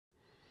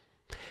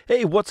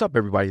Hey, what's up,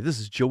 everybody?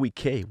 This is Joey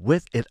K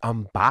with an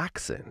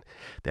unboxing.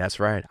 That's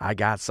right, I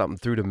got something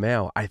through the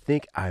mail. I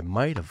think I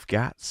might have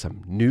got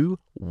some new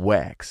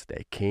wax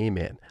that came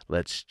in.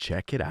 Let's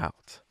check it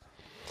out.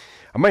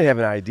 I might have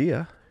an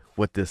idea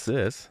what this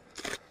is.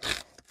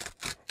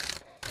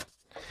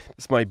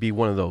 This might be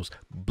one of those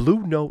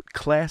Blue Note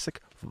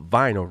Classic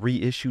Vinyl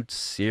reissued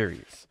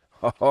series.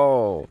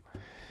 Oh,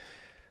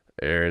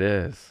 there it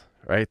is,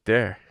 right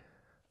there.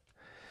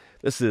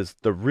 This is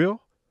the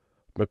Real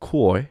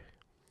McCoy.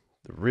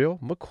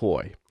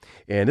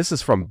 And this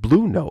is from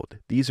Blue Note.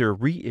 These are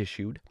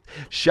reissued.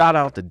 Shout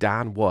out to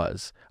Don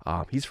Was.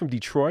 He's from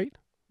Detroit.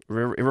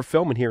 We're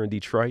filming here in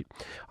Detroit.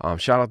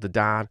 Shout out to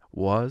Don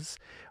Was.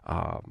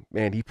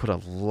 Man, he put a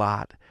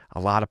lot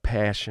of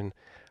passion,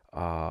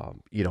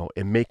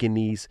 in making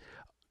these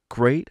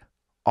great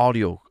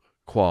audio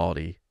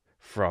quality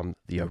from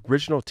the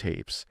original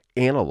tapes,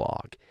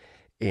 analog,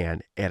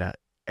 and at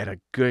a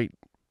great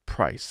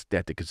price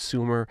that the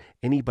consumer,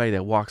 anybody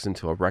that walks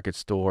into a record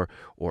store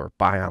or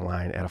buy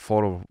online at a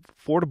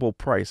affordable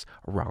price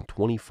around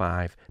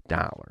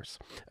 $25.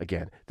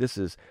 Again, this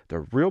is the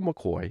Real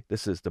McCoy.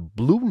 This is the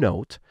Blue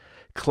Note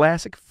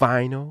Classic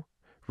Vinyl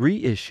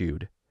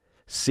reissued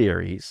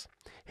series.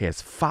 It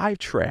has 5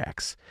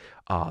 tracks.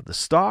 The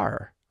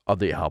star of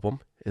the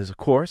album is, of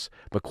course,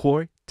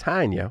 McCoy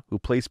Tyner, who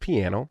plays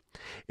piano.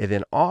 And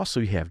then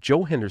also you have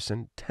Joe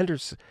Henderson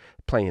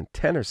playing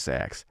tenor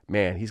sax.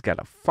 Man, he's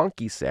got a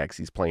funky sax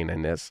he's playing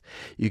in this.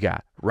 You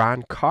got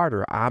Ron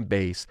Carter on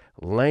bass,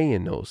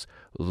 laying those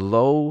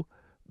low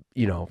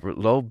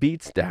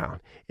beats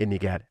down. And you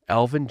got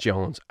Elvin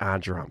Jones on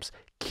drums,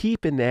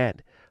 keeping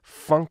that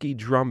funky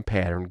drum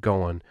pattern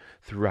going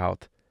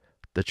throughout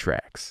the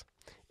tracks.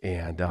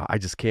 And I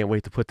just can't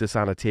wait to put this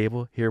on a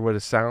table, hear what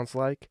it sounds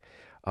like.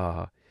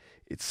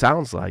 It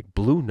sounds like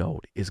Blue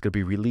Note is going to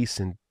be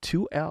releasing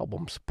 2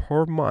 albums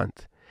per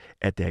month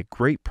at that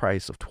great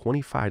price of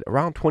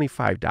around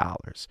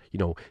 $25.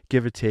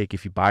 Give or take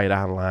if you buy it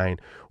online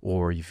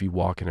or if you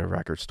walk in a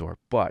record store.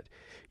 But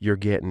you're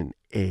getting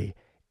a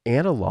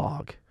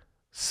analog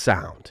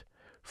sound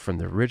from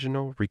the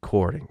original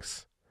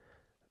recordings.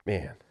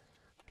 Man,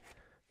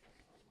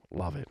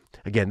 love it.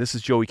 Again, this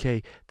is Joey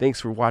K.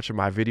 Thanks for watching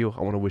my video. I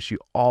want to wish you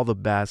all the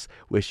best,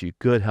 wish you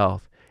good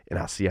health, and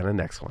I'll see you on the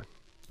next one.